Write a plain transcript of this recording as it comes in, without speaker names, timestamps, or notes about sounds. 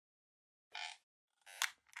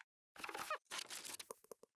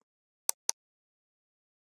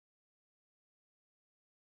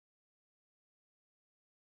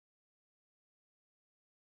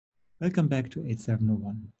Welcome back to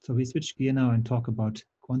 8701. So we switch gear now and talk about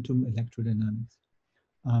quantum electrodynamics,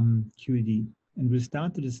 QED. And we'll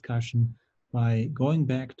start the discussion by going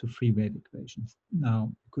back to free wave equations.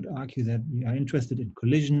 Now, you could argue that we are interested in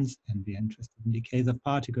collisions and we are interested in decays of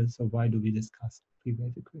particles, so why do we discuss free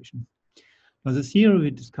wave equations? Now, the theory we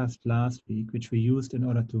discussed last week, which we used in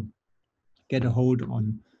order to get a hold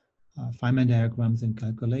on Feynman diagrams and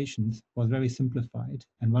calculations, was very simplified.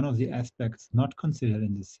 And one of the aspects not considered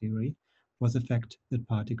in this theory was the fact that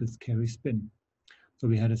particles carry spin. So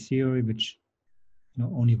we had a theory which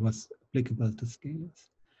only was applicable to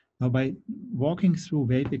scalars. Now, by walking through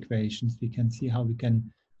wave equations, we can see how we can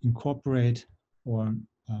incorporate or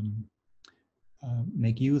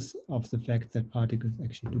make use of the fact that particles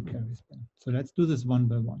actually do carry spin. So let's do this one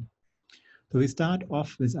by one. So we start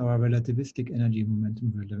off with our relativistic energy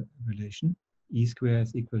momentum relation. E squared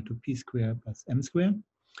is equal to P squared plus M squared.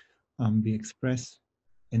 We express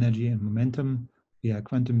energy and momentum via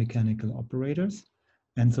quantum mechanical operators.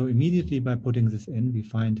 And so immediately by putting this in, we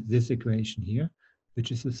find this equation here,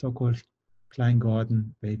 which is the so-called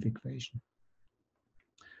Klein-Gordon wave equation.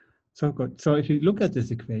 So good. So if you look at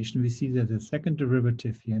this equation, we see that the second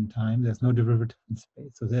derivative here in time, there's no derivative in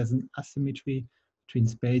space. So there's an asymmetry between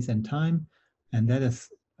space and time. And that is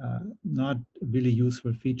not a really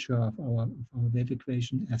useful feature of our wave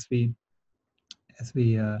equation as we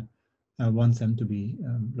want them to be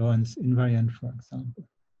Lorentz invariant, for example.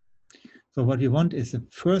 So what we want is a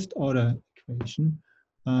first order equation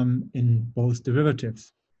in both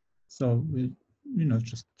derivatives. So we'll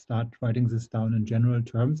just start writing this down in general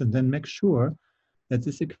terms and then make sure that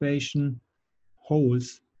this equation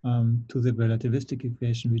holds to the relativistic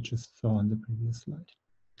equation we just saw on the previous slide.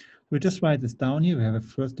 We'll just write this down here. We have a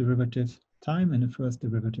first derivative time and a first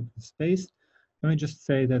derivative of space. And we just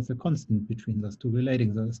say there's a constant between those two,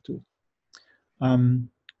 relating those two. So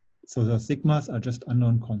those sigmas are just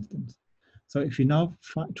unknown constants. So if you now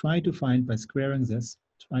try to find, by squaring this,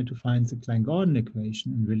 try to find the Klein-Gordon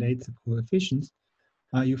equation and relate the coefficients,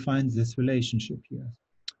 you find this relationship here.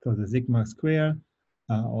 So the sigma square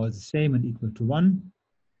are all the same and equal to 1.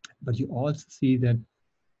 But you also see that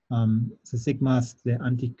the sigmas, they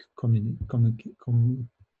anti-commutate,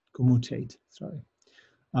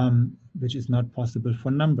 which is not possible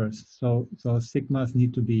for numbers. So sigmas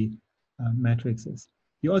need to be matrices.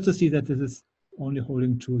 You also see that this is only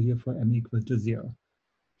holding true here for m equal to 0.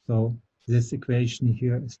 So this equation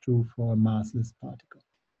here is true for a massless particle.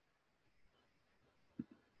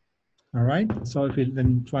 All right, so if we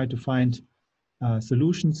then try to find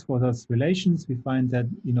solutions for those relations, we find that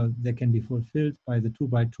they can be fulfilled by the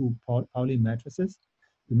 2x2 Pauli matrices.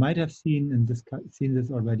 We might have seen this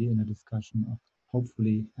already in a discussion of,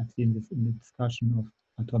 hopefully have seen this in the discussion of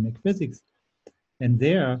atomic physics. And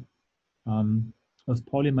there, those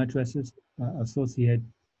Pauli matrices associate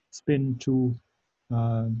spin to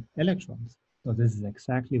electrons. So this is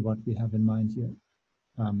exactly what we have in mind here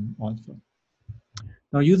also.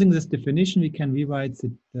 Now, using this definition, we can rewrite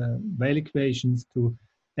the Weyl equations to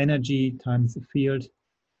energy times the field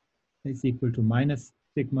is equal to minus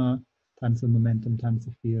sigma times the momentum times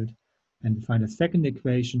the field. And we find a second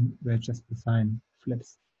equation where just the sign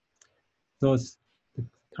flips. Those, the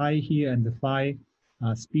chi here and the phi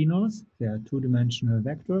are spinors. They are two-dimensional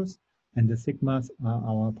vectors. And the sigmas are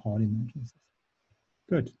our Pauli matrices.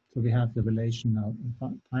 Good. So we have the relation now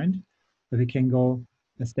defined. But we can go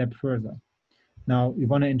a step further. Now, we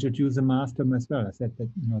want to introduce a mass term as well. I said that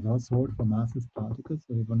those hold for massless particles,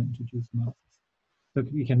 so we want to introduce masses. So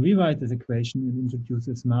we can rewrite this equation and introduce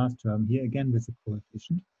this mass term here again with a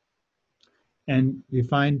coefficient. And we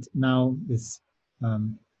find now this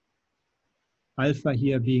alpha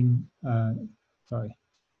here being, so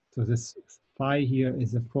this phi here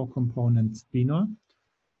is a 4-component spinor,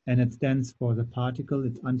 and it stands for the particle,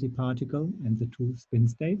 its antiparticle, and the two spin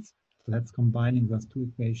states. So that's combining those two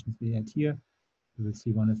equations we had here. You will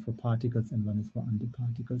see one is for particles and one is for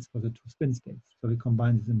antiparticles for the two spin states. So we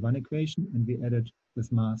combine this in one equation and we added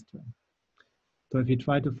this mass term. So if you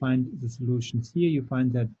try to find the solutions here, you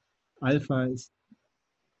find that alpha is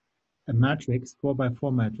a matrix,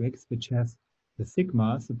 4x4 matrix, which has the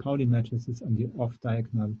sigmas, the Pauli matrices, on the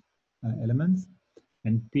off-diagonal elements.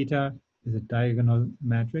 And beta is a diagonal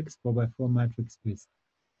matrix, 4x4 matrix with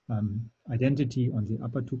identity on the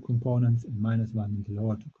upper two components and -1 in the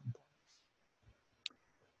lower two components.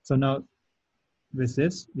 So now with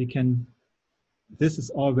this, this is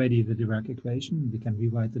already the Dirac equation. We can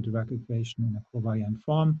rewrite the Dirac equation in a covariant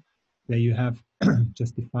form where you have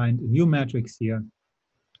just defined a new matrix here,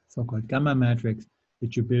 so-called gamma matrix,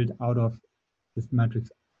 which you build out of this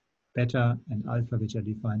matrix beta and alpha, which are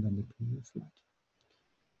defined on the previous slide.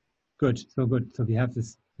 Good. So good. So we have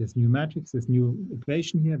this new matrix, this new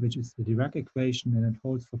equation here, which is the Dirac equation, and it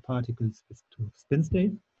holds for particles with two spin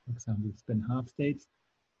states, for example, spin half states,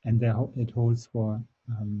 and there it holds for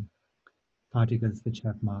particles which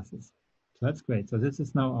have masses. So that's great. So this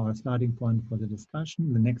is now our starting point for the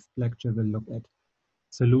discussion. The next lecture will look at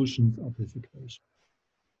solutions of this equation.